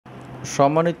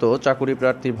সম্মানিত চাকুরি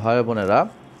প্রার্থী ভাই বোনেরা,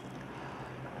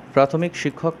 প্রাথমিক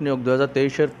শিক্ষক নিয়োগ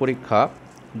 2023-এর পরীক্ষা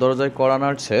দরজায় কড়া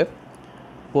নাড়ছে।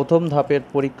 প্রথম ধাপের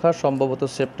পরীক্ষা সম্ভবত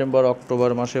সেপ্টেম্বর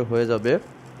অক্টোবর মাসে হয়ে যাবে।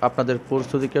 আপনাদের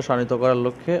প্রস্তুতিকে শানিত করার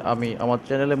লক্ষ্যে আমি আমার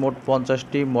চ্যানেলে মোট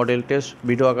 50টি মডেল টেস্ট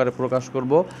ভিডিও আকারে প্রকাশ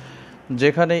করব,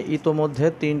 যেখানে ইতোমধ্যে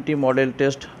 3টি মডেল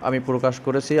টেস্ট আমি প্রকাশ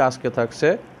করেছি। আজকে থাকছে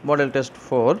মডেল টেস্ট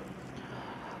 4।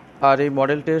 আর এই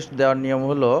মডেল টেস্ট দেওয়ার নিয়ম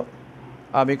হলো,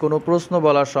 আমি কোনো প্রশ্ন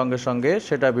বলার সঙ্গে সঙ্গে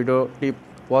সেটা ভিডিওটি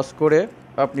পজ করে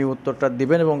আপনি উত্তরটা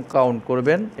দিবেন এবং কাউন্ট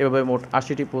করবেন। এভাবে মোট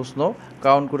 80টি প্রশ্ন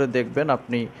কাউন্ট করে দেখবেন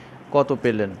আপনি কত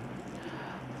পেলেন।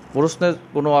 প্রশ্নের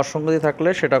কোনো অসঙ্গতি থাকলে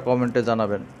সেটা কমেন্টে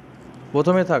জানাবেন।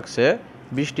 প্রথমে থাকছে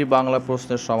 20টি বাংলা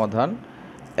প্রশ্নের সমাধান।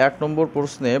 1 নম্বর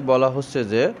প্রশ্নে বলা হচ্ছে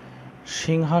যে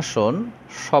সিংহাসন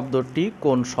শব্দটি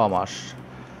কোন সমাস?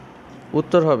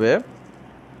 উত্তর হবে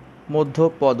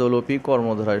মধ্যপদলোপী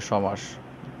কর্মধারয় সমাস।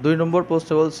 2 নম্বর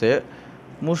প্রশ্নে বলছে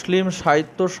মুসলিম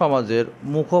সাহিত্য সমাজের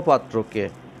মুখপাত্র কে?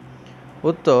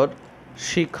 উত্তর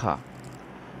শিখা।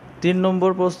 3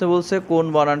 নম্বর প্রশ্নে বলছে কোন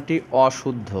বানানটি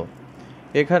অশুদ্ধ?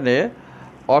 এখানে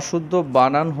অশুদ্ধ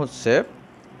বানান হচ্ছে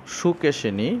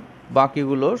সুকেশিনী,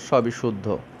 বাকিগুলো সবই শুদ্ধ।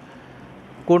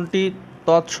 কোনটি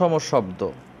তৎসম শব্দ?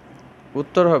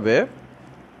 উত্তর হবে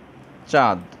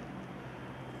চাঁদ।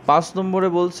 5 নম্বরে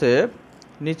বলছে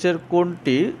নিচের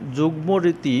কোনটি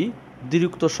যুগ্মরীতি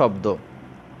দ্বিরুক্ত শব্দ?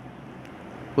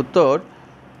 উত্তর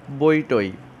বইটই।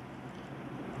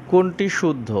 কোনটি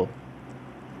শুদ্ধ?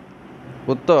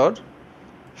 উত্তর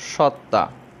সত্তা।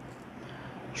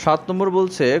 7 নম্বর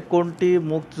বলছে কোনটি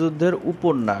মুক্তিযুদ্ধের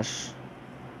উপন্যাস?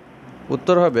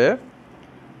 উত্তর হবে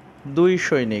 2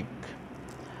 সৈনিক।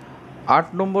 8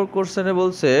 নম্বর কোশ্চেনে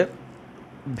বলছে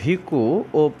ভিকু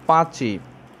ও পাঁচি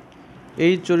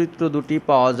এই চরিত্র দুটি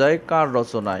পাওয়া যায় কার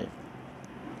রচনায়?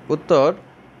 উত্তর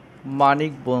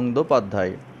মানিক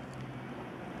বন্দ্যোপাধ্যায়।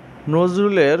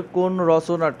 নজরুলের কোন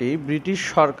রচনাটি ব্রিটিশ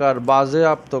সরকার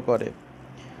বাজেয়াপ্ত করে?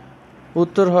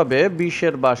 উত্তর হবে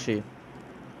বিষের বাঁশি।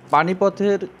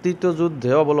 পানিপথের তৃতীয়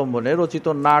যুদ্ধে অবলম্বনে রচিত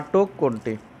নাটক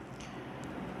কোনটি?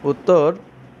 উত্তর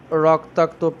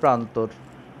রক্তাক্ত প্রান্তর।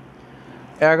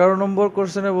 11 নম্বর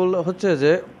কোশ্চেনে হচ্ছে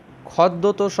যে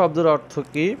খদ্যোত শব্দের অর্থ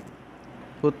কী?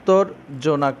 উত্তর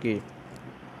জোনাকি।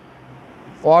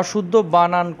 অশুদ্ধ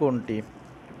বানান কোনটি?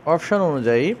 অপশান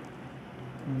অনুযায়ী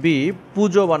বি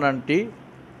পুজো বানানটি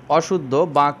অশুদ্ধ,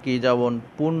 বাকি যেমন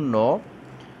পুণ্য,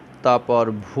 তারপর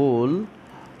ভুল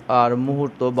আর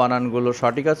মুহূর্ত বানানগুলো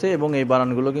সঠিক আছে এবং এই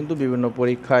বানানগুলো কিন্তু বিভিন্ন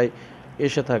পরীক্ষায়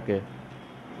এসে থাকে।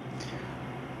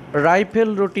 রাইফেল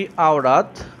রুটি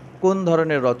আওরাত কোন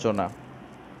ধরনের রচনা?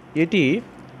 এটি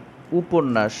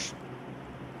উপন্যাস।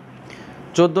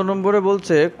 14 নম্বরে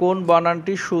বলছে কোন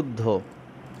বানানটি শুদ্ধ?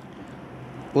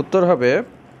 উত্তর হবে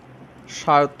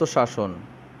স্বায়ত্তশাসন।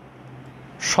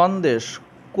 সন্দেশ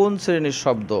কোন শ্রেণীর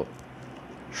শব্দ?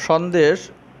 সন্দেশ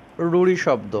রুড়ি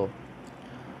শব্দ।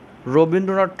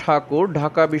 রবীন্দ্রনাথ ঠাকুর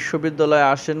ঢাকা বিশ্ববিদ্যালয়ে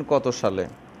আসেন কত সালে?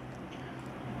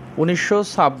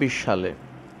 1926 সালে।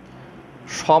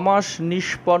 সমাস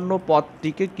নিষ্পন্ন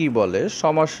পদটিকে কি বলে?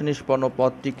 সমাস নিষ্পন্ন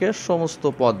পদটিকে সমস্ত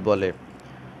পদ বলে।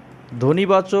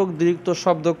 ধ্বনিবাচক দ্বিরুক্ত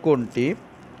শব্দ কোনটি?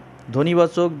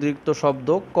 ধ্বনিবাচক দ্বিরুক্ত শব্দ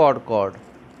কড়কড়।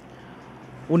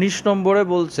 19 নম্বরে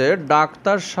বলছে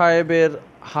ডাক্তার সাহেবের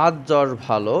হাত জ্বর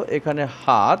ভালো, এখানে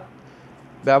হাত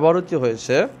ব্যবহৃত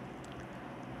হয়েছে।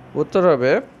 উত্তর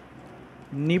হবে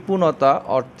নিপুণতা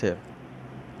অর্থে।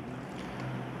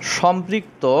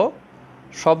 সম্পৃক্ত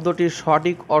শব্দটির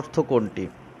সঠিক অর্থ কোনটি?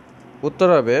 উত্তর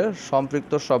হবে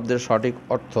সম্পৃক্ত শব্দের সঠিক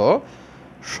অর্থ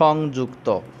সংযুক্ত।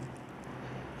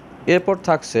 এরপর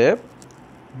থাকছে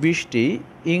 20টি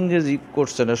ইংরেজি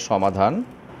কোশ্চেনের সমাধান।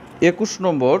 21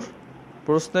 নম্বর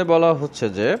প্রশ্নে বলা হচ্ছে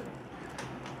যে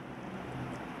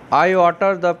আই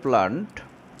ওয়াটার দ্য প্লান্ট,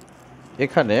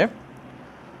 এখানে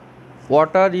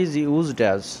water is used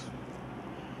as,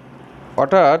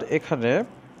 water এখানে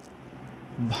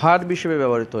ভার্ব হিসেবে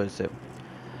ব্যবহৃত হয়েছে।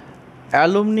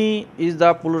 Alumni is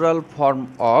the plural form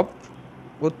of,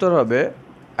 উত্তর হবে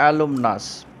অ্যালুমনাস।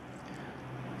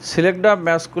 সিলেক্ট দ্য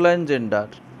ম্যাসকুলাইন জেন্ডার,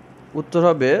 উত্তর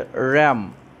হবে RAM.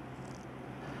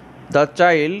 The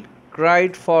child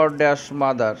cried for dash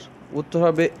mother, উত্তর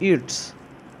হবে it's,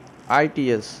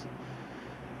 ITS।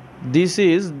 This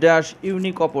is dash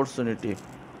unique opportunity,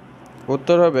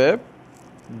 উত্তর হবে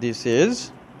this is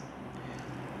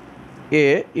a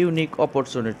unique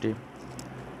opportunity.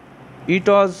 It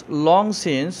was long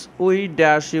since we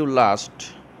dash you last,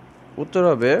 উত্তর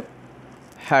হবে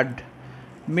had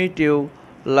meet you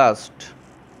last.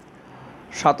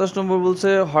 27 নম্বর বলছে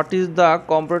what is the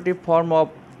comparative form of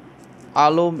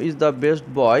Alam is the best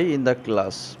boy in the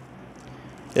class,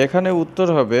 এখানে উত্তর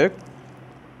হবে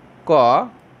ক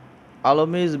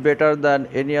Alam is better than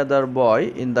any other boy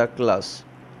in the class.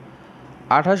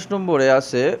 28 নম্বরে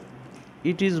আছে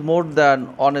it is more than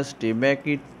honesty make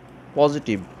it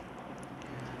positive.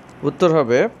 উত্তর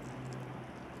হবে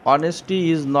honesty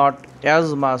is not as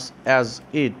much as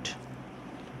it.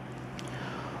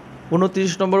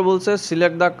 29 নম্বর বলছে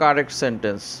select the correct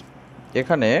sentence.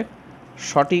 এখানে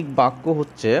সঠিক বাক্য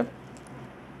হচ্ছে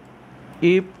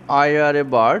if I R a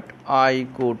bird I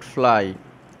could fly.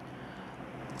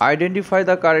 Identify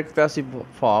the correct passive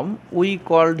form we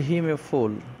called him এ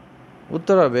ফুল।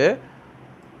 উত্তর হবে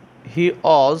হি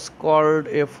was called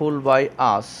a full by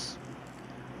us.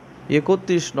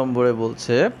 31 নম্বরে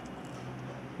বলছে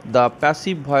the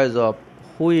passive voice of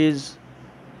who is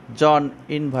John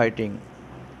inviting.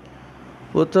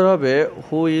 উত্তর হবে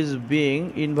who is being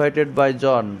invited by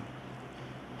John.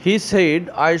 He said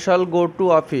I shall go to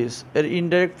office এর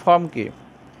indirect form কি?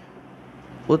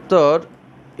 উত্তর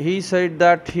he said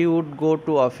that he would go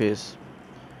to office.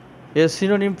 এর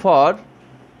synonym for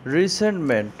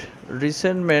resentment,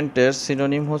 রিসেন্টমেন্টের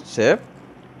synonym হচ্ছে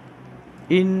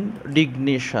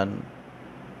ইনডিগনেশন।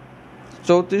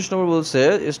 34 নম্বর বলছে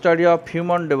study of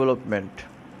human development.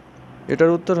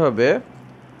 এটার উত্তর হবে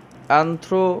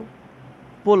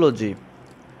anthropology.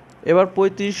 এবার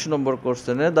 35 নম্বর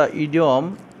কোশ্চেনে the idiom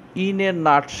in a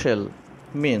nutshell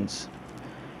means.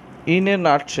 In a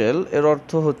nutshell এর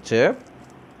অর্থ হচ্ছে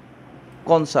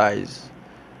concise.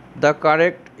 The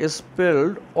correct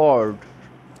spelled word,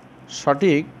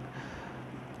 সঠিক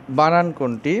বানান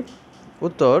কোনটি?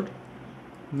 উত্তর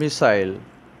মিসাইল।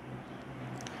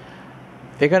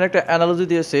 এখানে একটা অ্যানালজি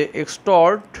দিয়েছে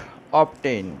এক্সটর্ট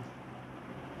অবটেইন,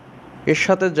 এর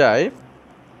সাথে যায়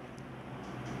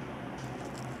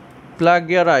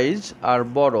প্লাগিয়ারাইজ আর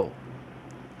বড়।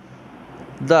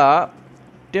 The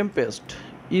Tempest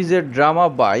is a drama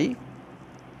by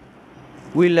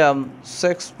William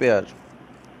Shakespeare.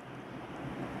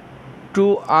 Two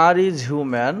R is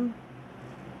human,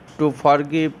 two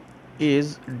forgive is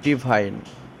divine.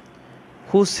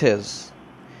 হু সেজ,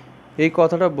 এই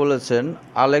কথাটা বলেছেন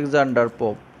আলেকজান্ডার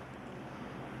পোপ।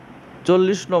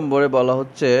 40 নম্বরে বলা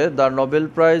হচ্ছে the Nobel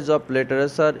prize of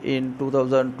literature in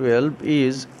 2012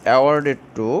 is awarded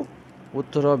two.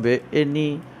 উত্তর হবে এনি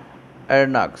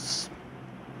এর্নাক্স।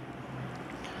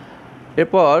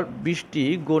 এরপর 20টি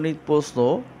গণিত প্রশ্ন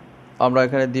আমরা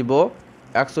এখানে দিব।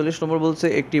 41 নম্বর বলছে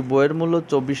একটি বইয়ের মূল্য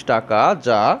 24 টাকা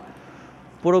যা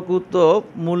প্রকৃত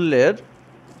মূল্যের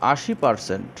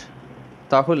 80%,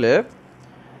 তাহলে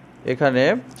এখানে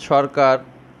সরকার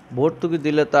ভর্তুকি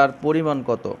দিলে তার পরিমাণ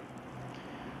কত?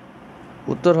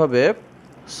 উত্তর হবে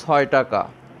 6 টাকা।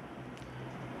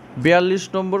 42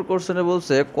 নম্বর কোশ্চেনে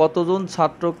বলছে কতজন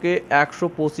ছাত্রকে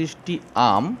 125টি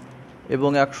আম এবং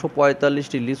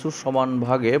 145টি লিচুর সমান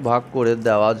ভাগে ভাগ করে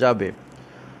দেওয়া যাবে?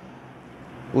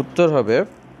 উত্তর হবে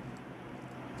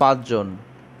 5 জন।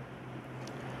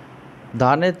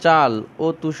 ধানে চাল ও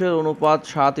তুষের অনুপাত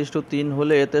 7:3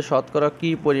 হলে এতে শতকরা কি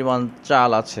পরিমাণ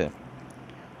চাল আছে?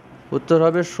 উত্তর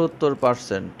হবে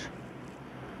 70%।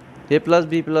 a plus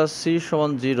B plus C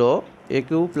সমান 0, এ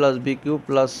cube plus B cube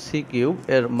plus C cube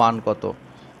এর মান কত?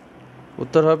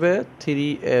 উত্তর হবে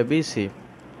 3abc।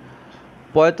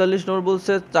 45 নম্বর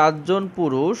বলছে 4 জন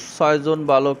পুরুষ 6 জন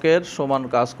বালকের সমান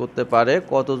কাজ করতে পারে,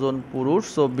 কতজন পুরুষ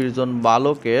 24 জন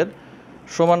বালকের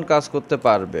সমান কাজ করতে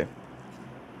পারবে?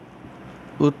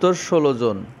 উত্তর 16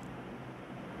 জন।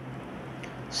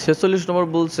 46 নম্বর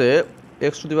বলছে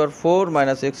x⁴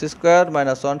 minus x square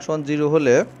minus 1 0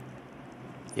 হলে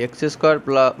x স্কোয়ার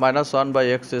মাইনাস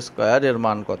 1/x² এর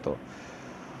মান কত?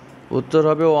 উত্তর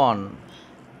হবে 1।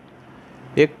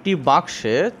 একটি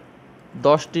বাক্সে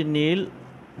 10টি নীল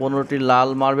 15টি লাল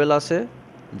মার্বেল আছে,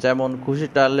 যেমন খুশি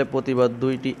টানলে প্রতিবার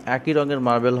 2টি একই রঙের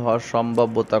মার্বেল হওয়ার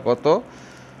সম্ভাব্যতা কত?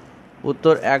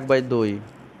 উত্তর 1/2।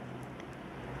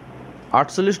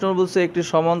 48 নম্বর বলছে একটি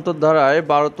সমান্তর ধারায়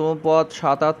 12তম পদ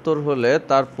 77 হলে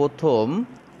তার প্রথম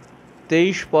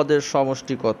 23 পদের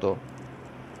সমষ্টি কত?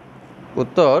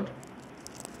 উত্তর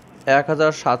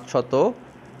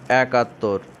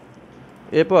 1771।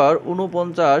 এরপর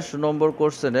 49 নম্বর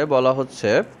কোশ্চেনে বলা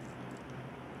হচ্ছে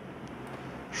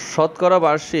শতকরা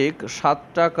বার্ষিক 7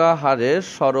 টাকা হারে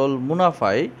সরল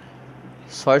মুনাফায়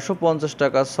 650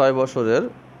 টাকা 6 বছরের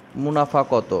মুনাফা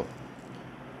কত?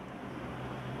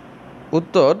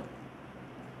 উত্তর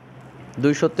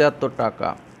 273 টাকা।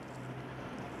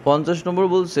 50 নম্বর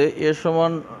বলছে এ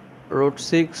সমান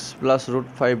 √6 প্লাস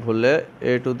 √5 হলে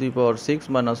a⁶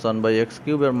 মাইনাস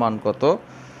 1/x³ এর মান কত?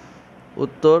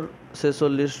 উত্তর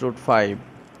 46√5।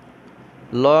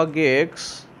 log x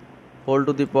whole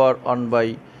to the পাওয়ার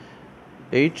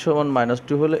 1/8 সমান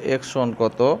 -2 হলে x সমান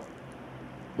কত?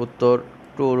 উত্তর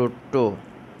 2√2।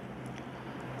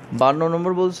 52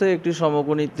 নম্বর বলছে একটি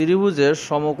সমকোণী ত্রিভুজের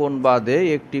সমকোণ বাদে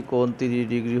একটি কোণ 30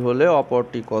 ডিগ্রি হলে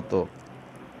অপরটি কত?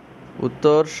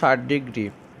 উত্তর 60 ডিগ্রি।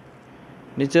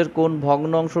 নিচের কোন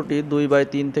ভগ্ন অংশটি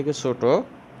 2/3 থেকে ছোট?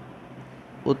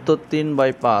 উত্তর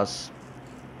 3/5।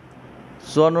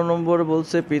 54 নম্বর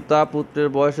বলছে পিতা পুত্রের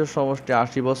বয়সের সমষ্টি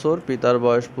 80 বছর, পিতার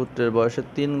বয়স পুত্রের বয়সের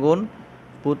 3 গুণ,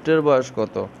 পুত্রের বয়স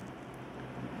কত?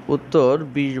 উত্তর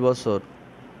 20 বছর।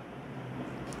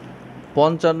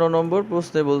 55 নম্বর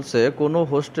প্রশ্নে বলছে কোনো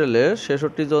হোস্টেলে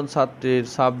 66 জন ছাত্রীর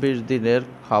 26 দিনের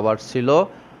খাবার ছিল,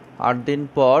 8 দিন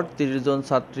পর 30 জন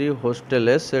ছাত্রী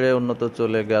হোস্টেলে ছেড়ে অন্যত্র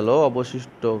চলে গেল,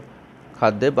 অবশিষ্ট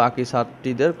খাদ্যে বাকি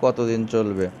ছাত্রীদের কতদিন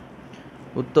চলবে?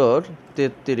 উত্তর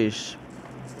 33।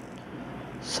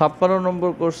 56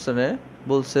 নম্বর কোশ্চেনে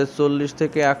বলছে 40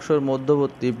 থেকে 100 এর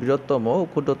মধ্যবর্তী বৃহত্তম ও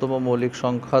ক্ষুদ্রতম মৌলিক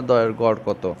সংখ্যা দ্বয়ের গড়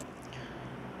কত?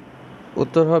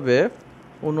 উত্তর হবে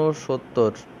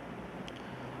 69।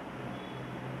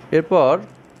 এরপর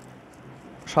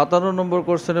 57 নম্বর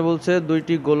কোশ্চেনে বলছে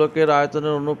দুইটি গোলকের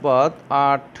আয়তনের অনুপাত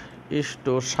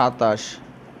 8:27,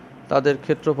 তাদের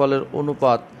ক্ষেত্রফলের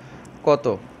অনুপাত কত?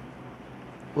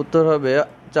 উত্তর হবে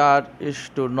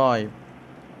 4:9।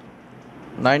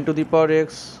 9 to the power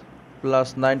x plus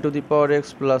 9 to the power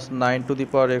x plus 9 to the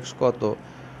power x কত?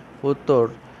 উত্তর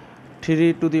 3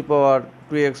 to the power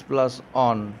 2x plus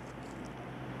 1।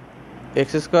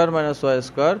 X square minus Y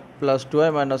square plus 2y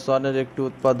minus 1 এর একটি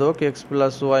উৎপাদক এক্স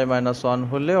প্লাস ওয়াই মাইনাস 1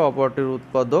 হলে অপরটির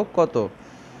উৎপাদক কত?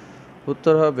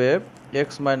 উত্তর হবে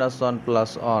এক্স মাইনাস 1 প্লাস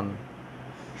 1।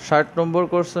 60 নম্বর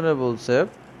কোশ্চেনে বলছে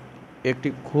একটি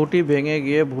খুঁটি ভেঙে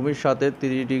গিয়ে ভূমির সাথে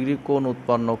 30 ডিগ্রি কোণ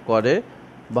উৎপন্ন করে,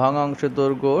 ভাঙা অংশের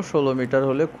দৈর্ঘ্য 16 মিটার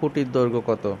হলে খুঁটির দৈর্ঘ্য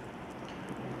কত?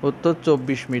 উত্তর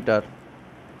 24 মিটার।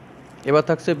 এবার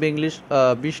থাকছে ইংলিশ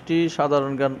 20টি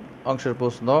সাধারণ জ্ঞান অংশের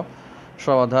প্রশ্ন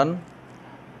সমাধান।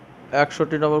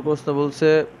 61 নম্বর প্রশ্ন বলছে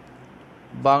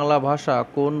বাংলা ভাষা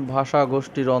কোন ভাষা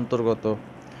গোষ্ঠীর অন্তর্গত?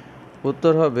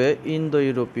 উত্তর হবে ইন্দো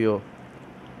ইউরোপীয়।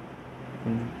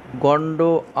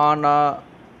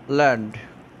 গন্ডোয়ানাল্যান্ড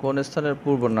কোন স্থানের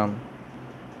পূর্ব নাম?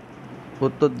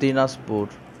 উত্তর দিনাজপুর।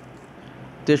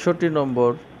 63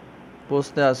 নম্বর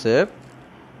প্রশ্নে আছে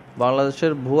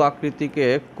বাংলাদেশের ভূ আকৃতিকে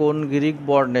কোন গ্রিক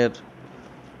বর্ণের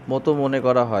মতো মনে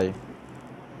করা হয়?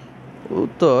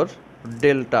 উত্তর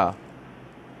ডেল্টা।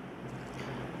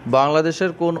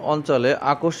 বাংলাদেশের কোন অঞ্চলে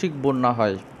আকস্মিক বন্যা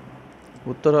হয়?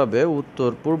 উত্তর হবে উত্তর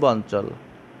পূর্বাঞ্চল।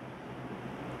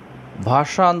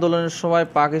 ভাষা আন্দোলনের সময়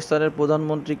পাকিস্তানের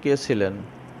প্রধানমন্ত্রী কে ছিলেন?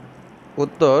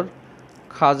 উত্তর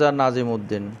খাজা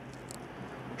নাজিমউদ্দিন।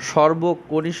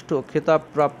 সর্বকনিষ্ঠ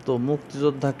খেতাবপ্রাপ্ত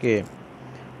মুক্তিযোদ্ধা কে?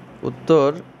 উত্তর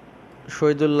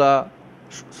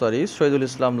শহীদুল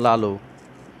ইসলাম লালু।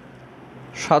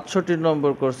 67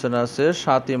 নম্বর কোশ্চেন আছে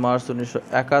 7ই মার্চ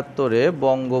 1971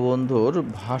 বঙ্গবন্ধুর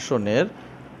ভাষণের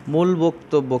মূল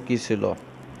বক্তব্য কী ছিল?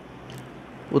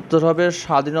 উত্তর হবে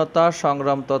স্বাধীনতা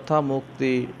সংগ্রাম তথা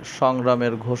মুক্তি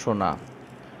সংগ্রামের ঘোষণা।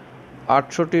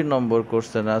 68 নম্বর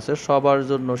কোশ্চেন আছে সবার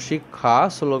জন্য শিক্ষা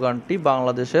স্লোগানটি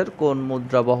বাংলাদেশের কোন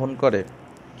মুদ্রা বহন করে?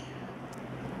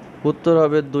 উত্তর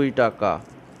হবে 2 টাকা।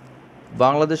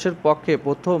 বাংলাদেশের পক্ষে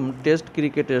প্রথম টেস্ট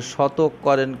ক্রিকেটে শতক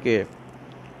করেন কে?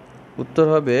 উত্তর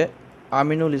হবে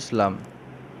আমিনুল ইসলাম।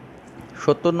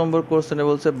 70 নম্বর কোশ্চেনে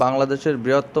বলছে বাংলাদেশের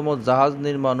বৃহত্তম জাহাজ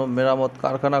নির্মাণ ও মেরামত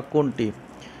কারখানা কোনটি?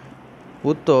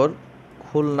 উত্তর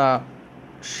খুলনা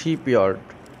শিপইয়ার্ড।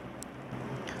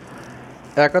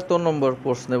 71 নম্বর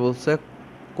প্রশ্নে বলছে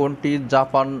কোনটি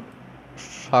জাপান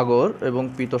সাগর এবং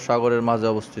পীত সাগরের মাঝে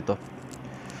অবস্থিত?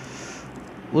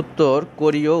 উত্তর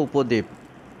কোরীয় উপদ্বীপ।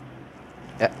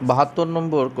 72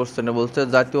 নম্বর কোশ্চেনে বলছে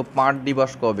জাতীয় পাট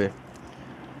দিবস কবে?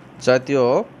 জাতীয়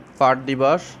পাট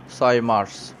দিবস 6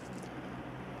 মার্চ।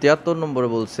 73 নম্বরে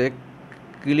বলছে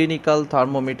ক্লিনিক্যাল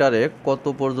থার্মোমিটারে কত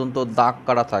পর্যন্ত দাগ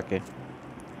কাটা থাকে?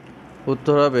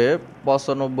 উত্তর হবে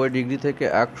 95 ডিগ্রি থেকে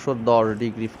 110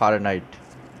 ডিগ্রি ফারেনহাইট।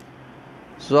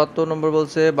 74 নম্বর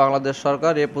বলছে বাংলাদেশ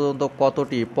সরকার এ পর্যন্ত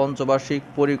কতটি পঞ্চবার্ষিক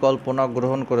পরিকল্পনা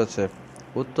গ্রহণ করেছে?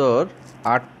 উত্তর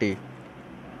 8টি।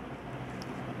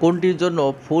 কোনটির জন্য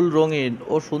ফুল রঙিন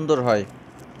ও সুন্দর হয়?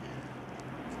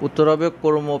 উত্তর হবে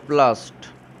ক্রোমোপ্লাস্ট।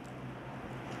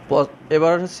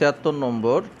 এবার 76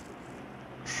 নম্বর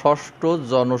ষষ্ঠ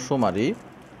জনশুমারি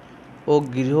ও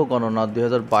গৃহ গণনা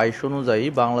 2022 অনুযায়ী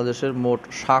বাংলাদেশের মোট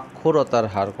সাক্ষরতার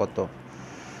হার কত?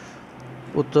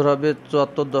 উত্তর হবে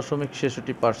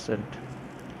 74.66%।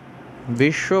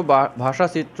 বিশ্ব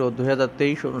ভাষাচিত্র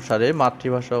 2023 অনুসারে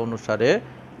মাতৃভাষা অনুসারে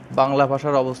বাংলা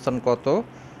ভাষার অবস্থান কত?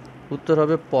 উত্তর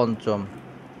হবে পঞ্চম।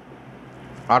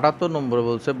 78 নম্বর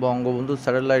বলছে বঙ্গবন্ধু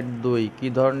স্যাটেলাইট 2 কী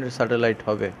ধরনের স্যাটেলাইট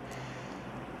হবে?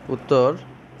 উত্তর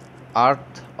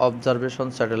আর্থ অবজারভেশন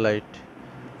স্যাটেলাইট।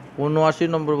 79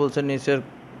 নম্বর বলছে নিচের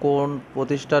কোন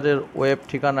প্রতিষ্ঠানের ওয়েব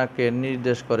ঠিকানাকে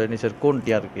নির্দেশ করে? নিচের কোনটি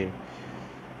আর কি?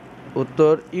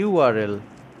 উত্তর ইউআরএল।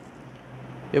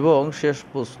 এবং শেষ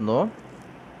প্রশ্ন,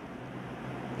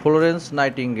 ফ্লোরেন্স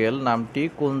নাইটিঙ্গেল নামটি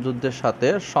কোন যুদ্ধের সাথে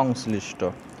সংশ্লিষ্ট?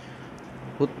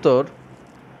 উত্তর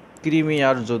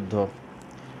ক্রিমিয়ার যুদ্ধ।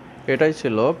 এটাই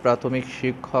ছিল প্রাথমিক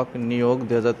শিক্ষক নিয়োগ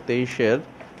 2023-এর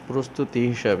প্রস্তুতি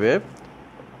হিসেবে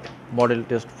মডেল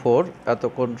টেস্ট 4।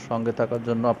 এতক্ষণ সঙ্গে থাকার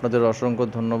জন্য আপনাদের অসংখ্য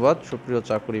ধন্যবাদ। সুপ্রিয়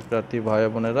চাকরি প্রার্থী ভাই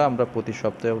বোনেরা, আমরা প্রতি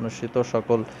সপ্তাহে অনুষ্ঠিত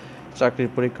সকল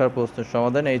চাকরির পরীক্ষার প্রশ্নের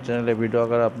সমাধান এই চ্যানেলে ভিডিও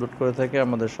আকারে আপলোড করে থাকি।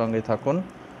 আমাদের সঙ্গে থাকুন।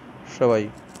 সবাই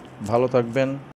ভালো থাকবেন।